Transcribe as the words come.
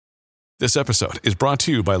This episode is brought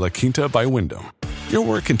to you by La Quinta by Wyndham. Your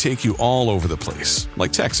work can take you all over the place,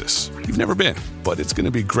 like Texas. You've never been, but it's going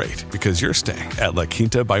to be great because you're staying at La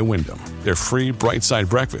Quinta by Wyndham. Their free Bright Side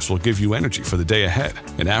breakfast will give you energy for the day ahead.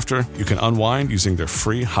 And after, you can unwind using their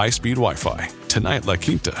free high-speed Wi-Fi. Tonight, La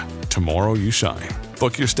Quinta. Tomorrow, you shine.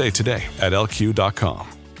 Book your stay today at LQ.com.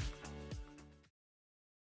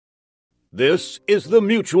 This is the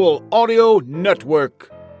Mutual Audio Network.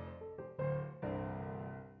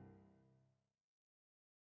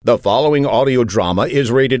 The following audio drama is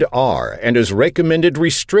rated R and is recommended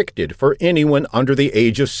restricted for anyone under the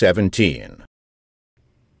age of 17.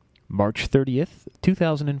 March 30th,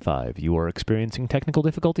 2005. You are experiencing technical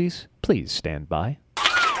difficulties? Please stand by.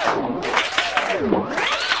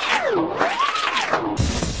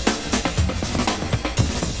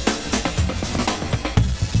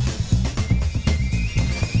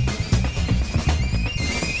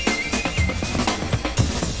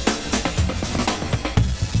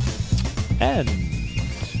 And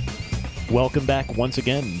welcome back once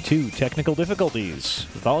again to Technical Difficulties,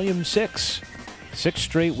 Volume 6. 6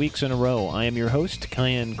 straight weeks in a row. I am your host,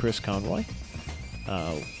 Cayenne Chris Conroy,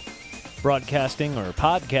 broadcasting or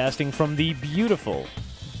podcasting from the beautiful,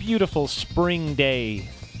 beautiful spring day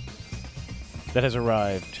that has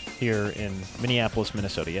arrived here in Minneapolis,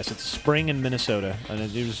 Minnesota. Yes, it's spring in Minnesota, and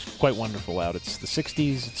it is quite wonderful out. It's the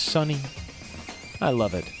 60s, it's sunny. I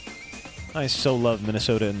love it. I so love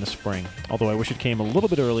Minnesota in the spring, although I wish it came a little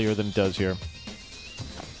bit earlier than it does here.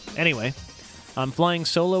 Anyway, I'm flying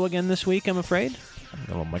solo again this week, I'm afraid. Got a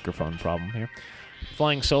little microphone problem here.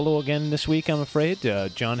 Flying solo again this week, I'm afraid.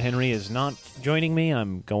 John Henry is not joining me.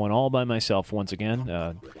 I'm going all by myself once again.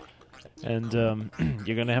 And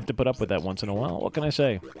you're going to have to put up with that once in a while. What can I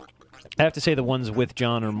say? I have to say the ones with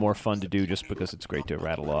John are more fun to do just because it's great to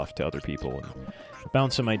rattle off to other people and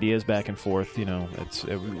bounce some ideas back and forth. You know, it's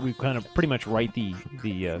we kind of pretty much write the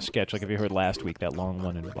sketch. Like if you heard last week, that long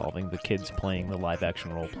one involving the kids playing the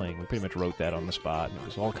live-action role-playing, we pretty much wrote that on the spot, and it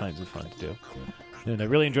was all kinds of fun to do. And I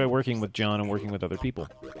really enjoy working with John and working with other people.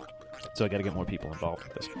 So I got to get more people involved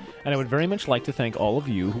with this. And I would very much like to thank all of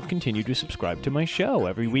you who continue to subscribe to my show.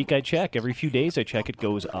 Every week I check. Every few days I check. It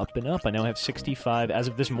goes up and up. I now have 65. As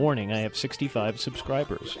of this morning, I have 65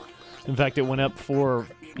 subscribers. In fact, it went up four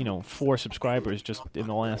subscribers just in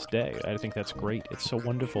the last day. I think that's great. It's so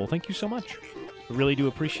wonderful. Thank you so much. I really do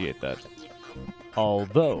appreciate that.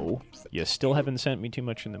 Although, you still haven't sent me too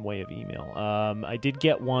much in the way of email. I did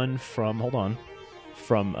get one from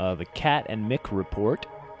the Cat and Mick Report.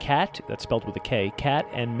 Cat, that's spelled with a K,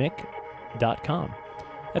 catandmick.com.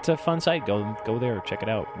 That's a fun site. Go there, check it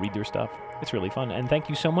out, read their stuff. It's really fun. And thank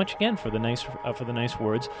you so much again for the nice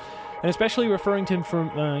words, and especially referring to him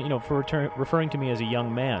referring to me as a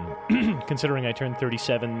young man. Considering I turned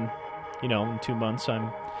 37, in 2 months,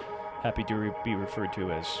 I'm happy to be referred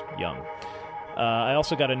to as young. I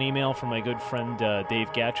also got an email from my good friend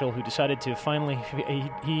Dave Gatchell, who decided to finally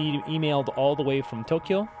he emailed all the way from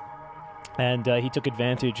Tokyo. And he took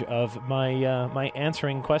advantage of my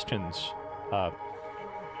answering questions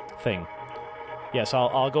thing. Yes,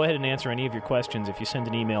 I'll go ahead and answer any of your questions if you send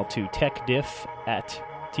an email to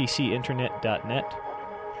techdiff@tcinternet.net,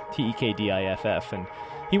 TEKDIFF. And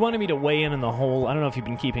he wanted me to weigh in on the whole, I don't know if you've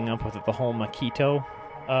been keeping up with it, the whole Makito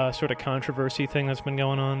sort of controversy thing that's been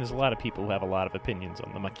going on. There's a lot of people who have a lot of opinions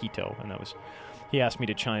on the Makito, and he asked me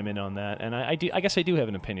to chime in on that. And I guess I do have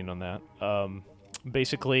an opinion on that.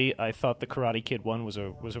 Basically, I thought the Karate Kid one was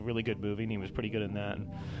a really good movie, and he was pretty good in that.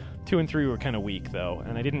 And 2 and 3 were kind of weak, though,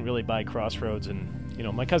 and I didn't really buy Crossroads. And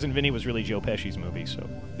my Cousin Vinny was really Joe Pesci's movie, so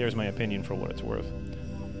there's my opinion for what it's worth.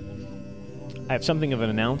 I have something of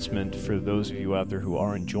an announcement for those of you out there who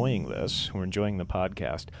are enjoying this, who are enjoying the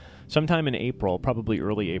podcast. Sometime in April, probably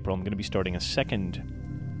early April, I'm going to be starting a second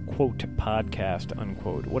quote podcast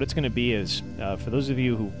unquote. What it's going to be is for those of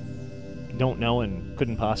you who don't know and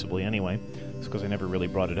couldn't possibly anyway. Because I never really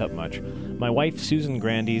brought it up much. My wife, Susan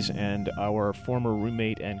Grandes, and our former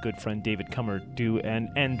roommate and good friend David Kummer do,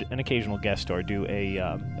 and an occasional guest star, do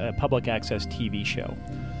a public access TV show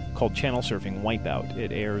called Channel Surfing Wipeout.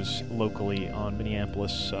 It airs locally on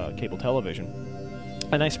Minneapolis cable television.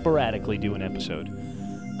 And I sporadically do an episode.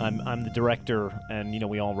 I'm the director, and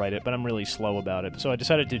we all write it, but I'm really slow about it. So I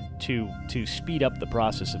decided to speed up the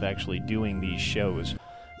process of actually doing these shows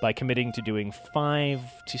by committing to doing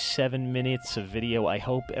 5 to 7 minutes of video, I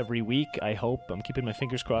hope, every week. I'm keeping my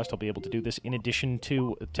fingers crossed I'll be able to do this in addition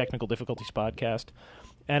to Technical Difficulties podcast.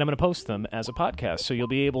 And I'm going to post them as a podcast, so you'll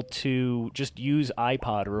be able to just use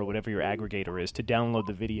iPod or whatever your aggregator is to download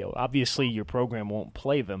the video. Obviously, your program won't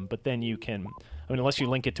play them, but then you can I mean, unless you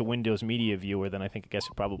link it to Windows Media Viewer, then I guess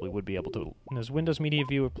it probably would be able to. Does Windows Media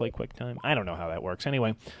Viewer play QuickTime? I don't know how that works.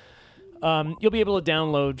 Anyway, you'll be able to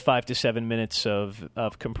download 5 to 7 minutes of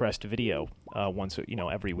compressed video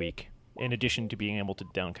every week, in addition to being able to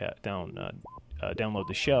download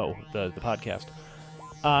the show, the podcast.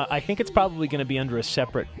 I think it's probably going to be under a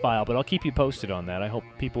separate file, but I'll keep you posted on that. I hope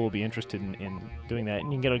people will be interested in doing that,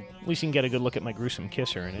 and at least you can get a good look at my gruesome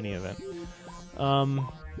kisser in any event.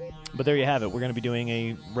 But there you have it. We're going to be doing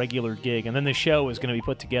a regular gig, and then the show is going to be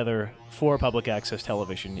put together for public access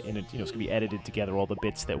television. And it's going to be edited together, all the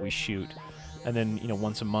bits that we shoot, and then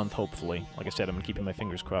once a month, hopefully. Like I said, I'm keeping my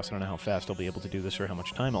fingers crossed. I don't know how fast I'll be able to do this or how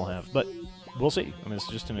much time I'll have, but we'll see. I mean, it's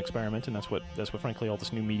just an experiment, and that's what frankly all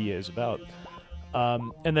this new media is about.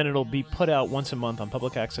 And then it'll be put out once a month on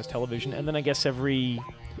public access television, and then I guess every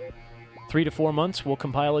 3 to 4 months we'll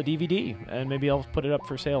compile a DVD, and maybe I'll put it up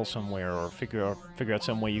for sale somewhere, or figure out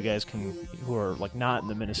some way you guys can, who are like not in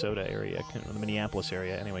the Minnesota area, the Minneapolis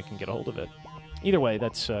area anyway, can get a hold of it. Either way,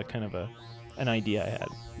 that's kind of an idea I had.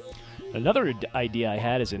 Another idea I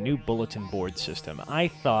had is a new bulletin board system. I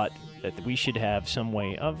thought that we should have some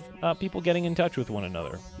way of people getting in touch with one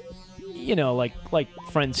another. Like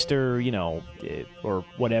Friendster, or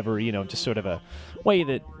whatever, just sort of a way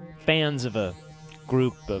that fans of a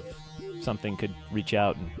group of something could reach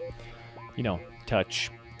out and,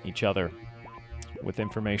 touch each other with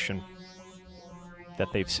information that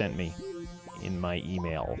they've sent me in my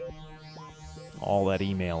email. All that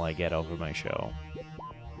email I get over my show.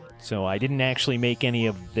 So I didn't actually make any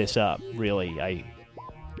of this up, really. I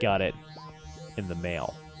got it in the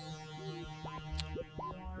mail.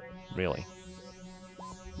 Really.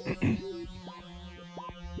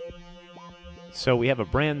 So we have a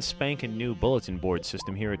brand spanking new bulletin board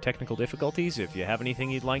system here at Technical Difficulties. If you have anything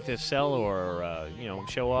you'd like to sell or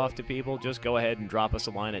show off to people, just go ahead and drop us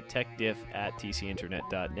a line at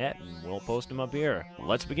techdiff@tcinternet.net, and we'll post them up here.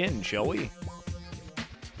 Let's begin, shall we?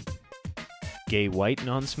 Gay white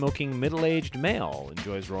non-smoking middle-aged male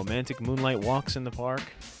enjoys romantic moonlight walks in the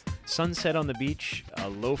park, sunset on the beach, a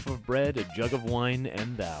loaf of bread, a jug of wine,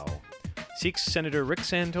 and thou. Seeks Senator Rick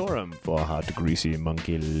Santorum for hot, greasy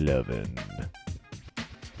monkey lovin'.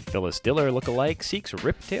 Phyllis Diller lookalike seeks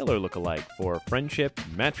Rip Taylor lookalike for friendship,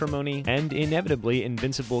 matrimony, and inevitably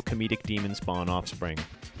invincible comedic demon spawn offspring.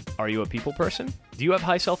 Are you a people person? Do you have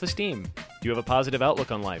high self-esteem? Do you have a positive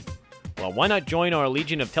outlook on life? Well, why not join our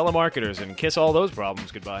legion of telemarketers and kiss all those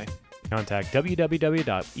problems goodbye? Contact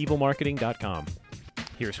www.evilmarketing.com.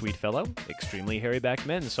 Here, sweet fellow, extremely hairy-backed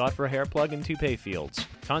men sought for a hair plug and toupee fields.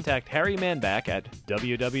 Contact Harry Manback at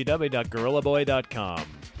www.gorillaboy.com.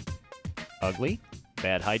 Ugly?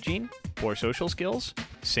 Bad hygiene? Poor social skills?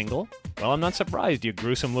 Single? Well, I'm not surprised, you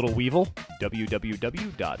gruesome little weevil.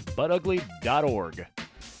 www.buttugly.org.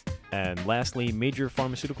 And lastly, major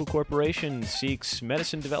pharmaceutical corporation seeks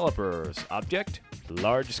medicine developers. Object?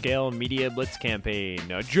 Large-scale media blitz campaign.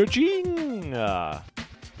 Cha-ching!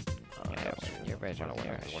 You're very good.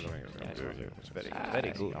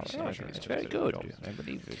 It's very good. I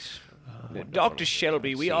believe it's... Dr.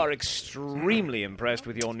 Shelby, we are extremely impressed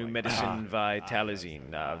with your new medicine,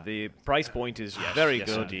 Vitalizine. The price point is very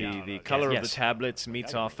good. The color of the tablets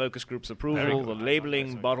meets our focus group's approval. The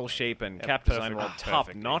labeling, bottle shape, and cap design are all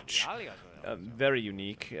top-notch. Very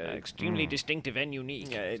unique. Extremely distinctive and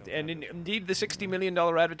unique. Indeed, the $60 million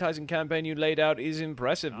advertising campaign you laid out is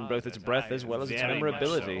impressive in both its breadth as well as its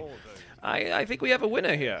memorability. I think we have a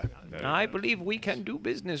winner here. I believe we can do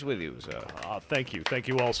business with you, sir. Thank you. Thank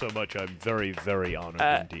you all so much. I'm very, very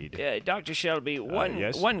honored indeed. Dr. Shelby,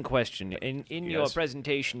 one question. In your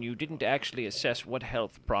presentation, you didn't actually assess what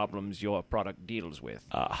health problems your product deals with.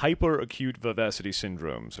 Hyperacute vivacity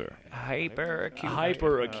syndrome, sir.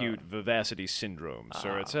 Hyperacute vivacity syndrome,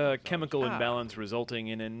 sir. It's a chemical imbalance resulting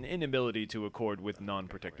in an inability to accord with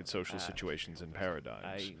non-protected social situations and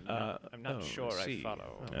paradigms. I'm not sure I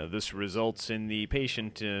follow. This results in the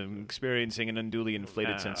patient experiencing an unduly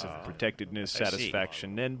inflated sense of protectedness,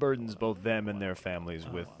 satisfaction, and burdens both them and their families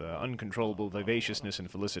with uncontrollable vivaciousness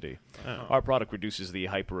and felicity. Our product reduces the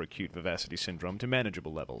hyperacute vivacity syndrome to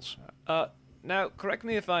manageable levels. Now, correct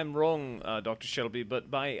me if I'm wrong, Dr. Shelby,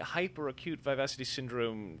 but by hyperacute vivacity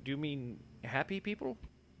syndrome, do you mean happy people?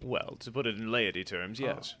 Well, to put it in laity terms,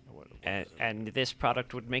 yes. And this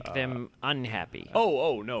product would make them unhappy.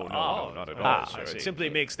 No, not at all, sir. It simply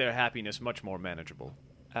makes their happiness much more manageable.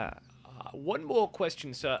 One more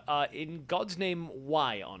question, sir. In God's name,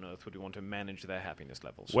 why on earth would we want to manage their happiness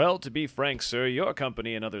levels? Well, to be frank, sir, your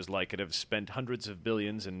company and others like it have spent hundreds of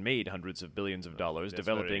billions and made hundreds of billions of dollars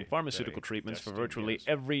developing pharmaceutical treatments for virtually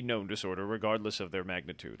every known disorder, regardless of their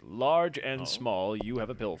magnitude. Large and small, you have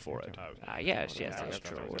a pill for it. Yes, that's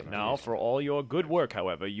true. Now, for all your good work,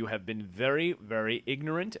 however, you have been very, very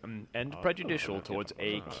ignorant and prejudicial towards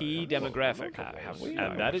a key demographic.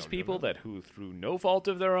 And that is people who, through no fault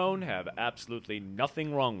of their own, have absolutely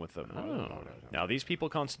nothing wrong with them. Now, these people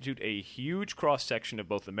constitute a huge cross-section of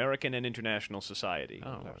both American and international society.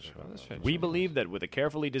 We believe that with a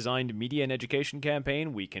carefully designed media and education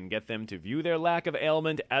campaign, we can get them to view their lack of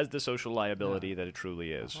ailment as the social liability that it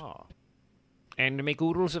truly is. And to make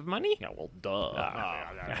oodles of money? Yeah, well, duh.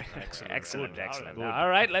 Excellent. All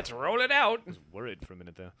right, let's roll it out. I was worried for a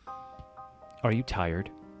minute there. Are you tired?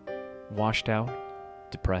 Washed out?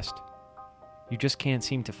 Depressed? You just can't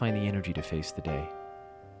seem to find the energy to face the day?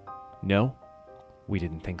 No? We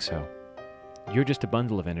didn't think so. You're just a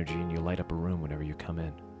bundle of energy and you light up a room whenever you come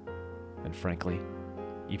in. And frankly,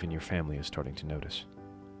 even your family is starting to notice.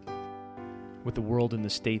 With the world in the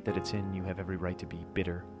state that it's in, you have every right to be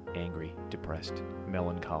bitter, angry, depressed,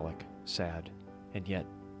 melancholic, sad, and yet,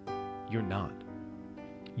 you're not.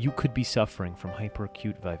 You could be suffering from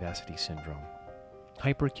hyperacute vivacity syndrome.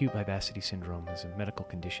 Hyperacute vivacity syndrome is a medical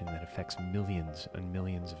condition that affects millions and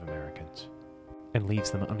millions of Americans and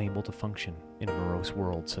leaves them unable to function in a morose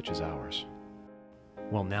world such as ours.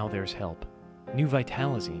 Well, now there's help. New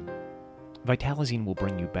Vitalazine. Vitalazine will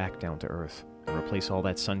bring you back down to earth and replace all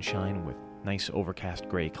that sunshine with nice overcast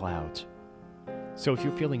gray clouds. So if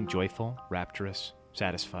you're feeling joyful, rapturous,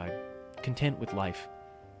 satisfied, content with life,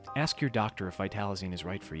 ask your doctor if Vitalazine is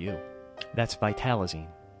right for you. That's Vitalazine,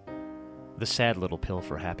 the sad little pill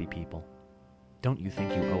for happy people. Don't you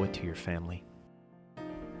think you owe it to your family?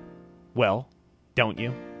 Well, don't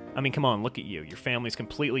you? I mean, come on, look at you. Your family's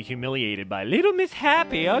completely humiliated by Little Miss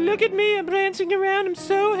Happy. Oh, look at me. I'm prancing around. I'm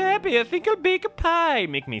so happy. I think I'll bake a pie.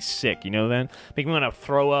 Make me sick, you know that? Make me want to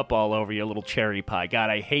throw up all over your little cherry pie. God,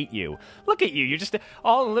 I hate you. Look at you. You're just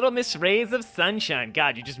all Little Miss Rays of Sunshine.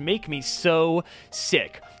 God, you just make me so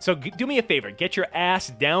sick. So do me a favor. Get your ass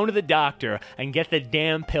down to the doctor and get the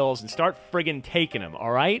damn pills and start friggin' taking them,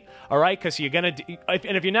 all right? All right? Because you're going to...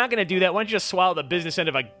 And if you're not going to do that, why don't you just swallow the business end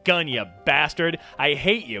of a gun, you bastard? I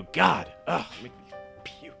hate you. God. Ugh, make me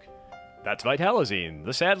puke. That's Vitalazine,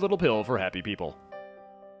 the sad little pill for happy people.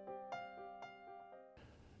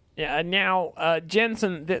 Now,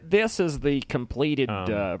 Jensen, this is the completed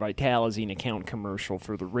Vitalazine account commercial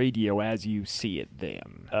for the radio as you see it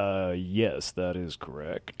then. Yes, that is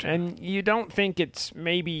correct. And you don't think it's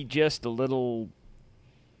maybe just a little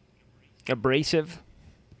abrasive?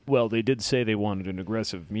 Well, they did say they wanted an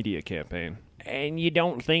aggressive media campaign. And you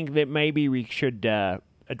don't think that maybe we should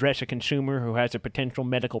address a consumer who has a potential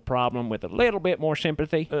medical problem with a little bit more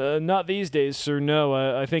sympathy? Not these days, sir, no.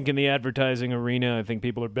 I think in the advertising arena, I think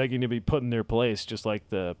people are begging to be put in their place, just like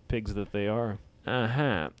the pigs that they are.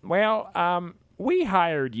 Uh-huh. Well, we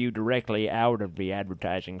hired you directly out of the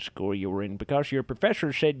advertising school you were in because your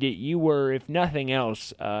professor said that you were, if nothing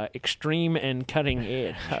else, extreme and cutting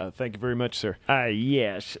edge. Thank you very much, sir.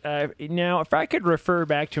 Yes. Now, if I could refer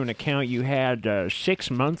back to an account you had 6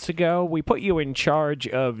 months ago, we put you in charge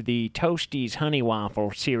of the Toasties Honey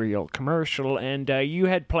Waffle cereal commercial, and you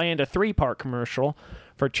had planned a 3-part commercial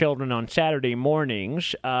for children on Saturday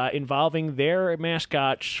mornings involving their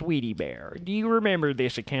mascot, Sweetie Bear. Do you remember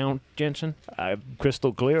this account, Jensen?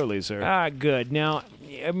 Crystal clearly, sir. Good. Now,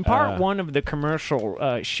 part 1 of the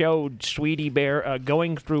commercial showed Sweetie Bear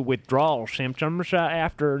going through withdrawal symptoms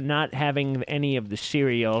after not having any of the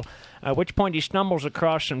cereal, at which point he stumbles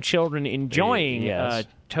across some children enjoying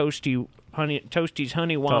Toasties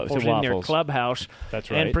Honey Waffles in their clubhouse. That's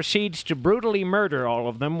right. And proceeds to brutally murder all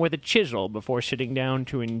of them with a chisel before sitting down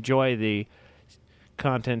to enjoy the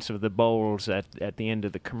contents of the bowls at the end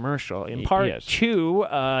of the commercial. In part 2,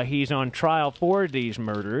 he's on trial for these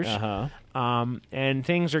murders. And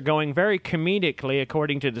things are going very comedically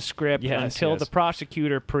according to the script until the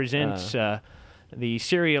prosecutor presents the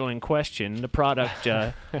cereal in question, the product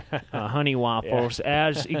Honey Waffles,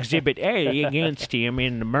 as Exhibit A against him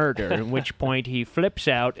in the murder, at which point he flips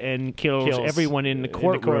out and kills everyone in the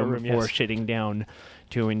courtroom before sitting down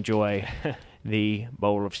to enjoy the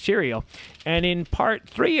bowl of cereal. And in part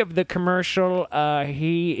 3 of the commercial,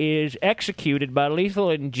 he is executed by lethal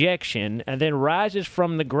injection and then rises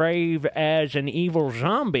from the grave as an evil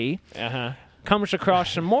zombie. Comes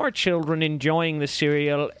across some more children enjoying the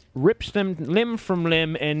cereal, rips them limb from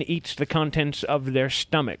limb, and eats the contents of their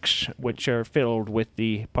stomachs, which are filled with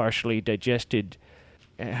the partially digested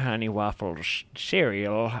Honey Waffles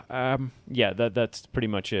cereal. Yeah, that's pretty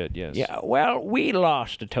much it, yes. Yeah, well, we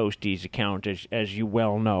lost the Toasties account, as you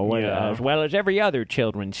well know, as well as every other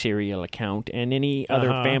children's cereal account and any other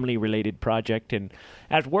family-related project. And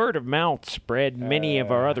as word of mouth spread, many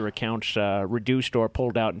of our other accounts reduced or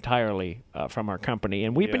pulled out entirely from our company.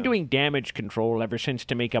 And we've been doing damage control ever since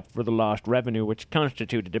to make up for the lost revenue, which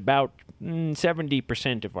constituted about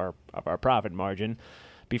 70% of our profit margin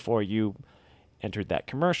before you entered that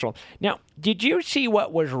commercial. Now, did you see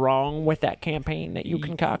what was wrong with that campaign that you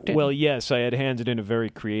concocted? Well, yes, I had handed in a very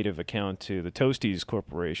creative account to the Toasties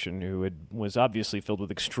Corporation, who was obviously filled with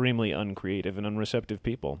extremely uncreative and unreceptive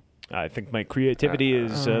people. I think my creativity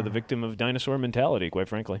is the victim of dinosaur mentality, quite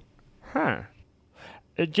frankly. Huh.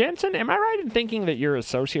 Jensen, am I right in thinking that you're a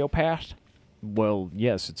sociopath? Well,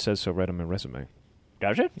 yes, it says so right on my resume.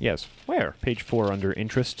 Does it? Yes. Where? Page 4 under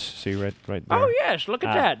interests. See right there? Oh, yes, look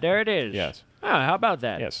at that. There it is. Yes. Oh, how about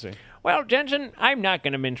that? Yes, see. Well, Jensen, I'm not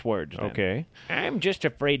going to mince words then. Okay. I'm just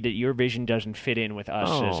afraid that your vision doesn't fit in with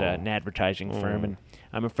us as an advertising firm, and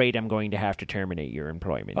I'm afraid I'm going to have to terminate your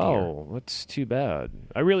employment here. Oh, that's too bad.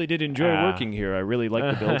 I really did enjoy working here. I really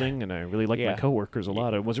liked the building, and I really liked my coworkers a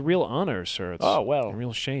lot. It was a real honor, sir. It's a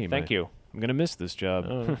real shame. Thank you. I'm going to miss this job.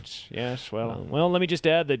 Yes, well... Well, let me just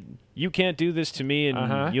add that you can't do this to me,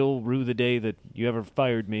 and you'll rue the day that you ever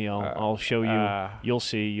fired me. I'll show you. You'll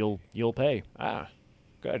see. You'll pay.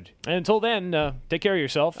 Good. And until then, take care of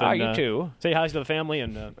yourself. And, you too. Say hi to the family,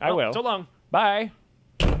 and I will. So long. Bye.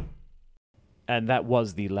 And that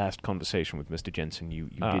was the last conversation with Mr. Jensen you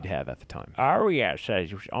did have at the time. Oh, yes.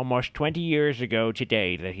 It was almost 20 years ago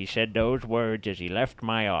today that he said those words as he left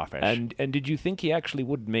my office. And did you think he actually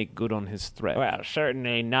would make good on his threat? Well,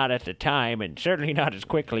 certainly not at the time, and certainly not as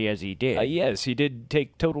quickly as he did. Yes, he did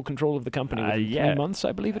take total control of the company within 3 months,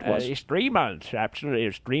 I believe it was. It's 3 months, absolutely.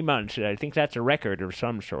 It's 3 months. I think that's a record of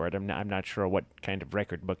some sort. I'm not sure what kind of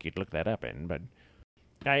record book you'd look that up in, but...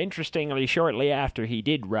 interestingly, shortly after he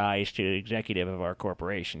did rise to executive of our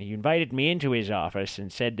corporation, he invited me into his office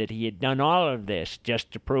and said that he had done all of this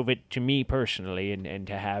just to prove it to me personally and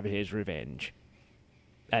to have his revenge.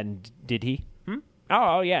 And did he?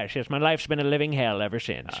 Oh, yes. My life's been a living hell ever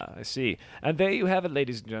since. I see. And there you have it,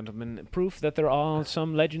 ladies and gentlemen. Proof that there are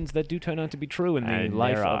some legends that do turn out to be true in the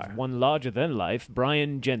life of one larger-than-life,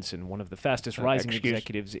 Brian Jensen, one of the fastest-rising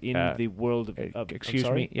executives in the world of... Excuse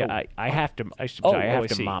me? Yeah, I have to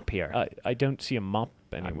mop here. I don't see a mop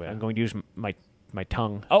anywhere. I'm going to use my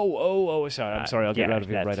tongue. Sorry. I'm sorry. I'll get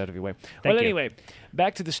right out of your way. Well, anyway,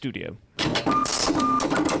 back to the studio.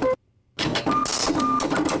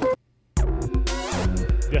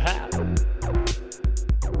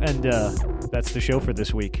 And that's the show for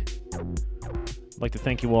this week. I'd like to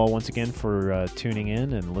thank you all once again for tuning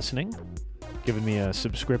in and listening, giving me a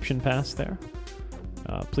subscription pass there.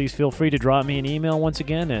 Please feel free to drop me an email once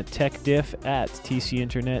again at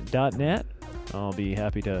techdiff@tcinternet.net. I'll be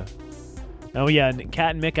happy to... Oh, yeah, and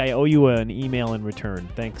Kat and Mick, I owe you an email in return.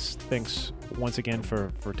 Thanks once again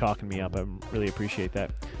for talking me up. I really appreciate that.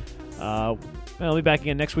 I'll be back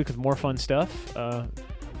again next week with more fun stuff.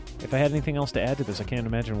 If I had anything else to add to this, I can't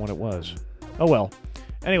imagine what it was. Oh, well.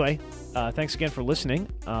 Anyway, thanks again for listening.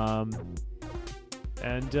 And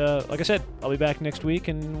like I said, I'll be back next week,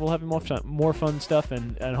 and we'll have more fun stuff,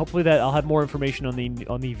 and hopefully that I'll have more information on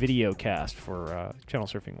the video cast for Channel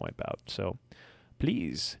Surfing Wipeout. So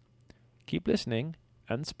please keep listening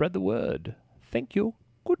and spread the word. Thank you.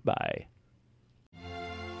 Goodbye.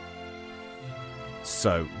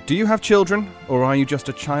 So, do you have children, or are you just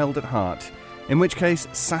a child at heart? In which case,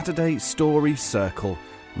 Saturday Story Circle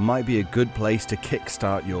might be a good place to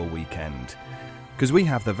kickstart your weekend. Because we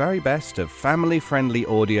have the very best of family-friendly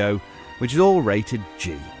audio, which is all rated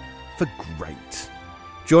G for great.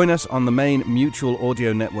 Join us on the main Mutual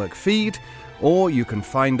Audio Network feed, or you can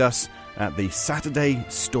find us at the Saturday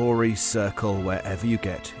Story Circle wherever you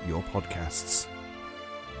get your podcasts.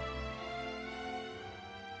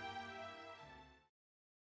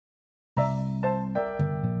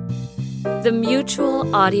 The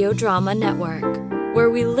Mutual Audio Drama Network, where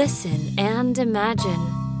we listen and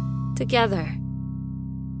imagine together.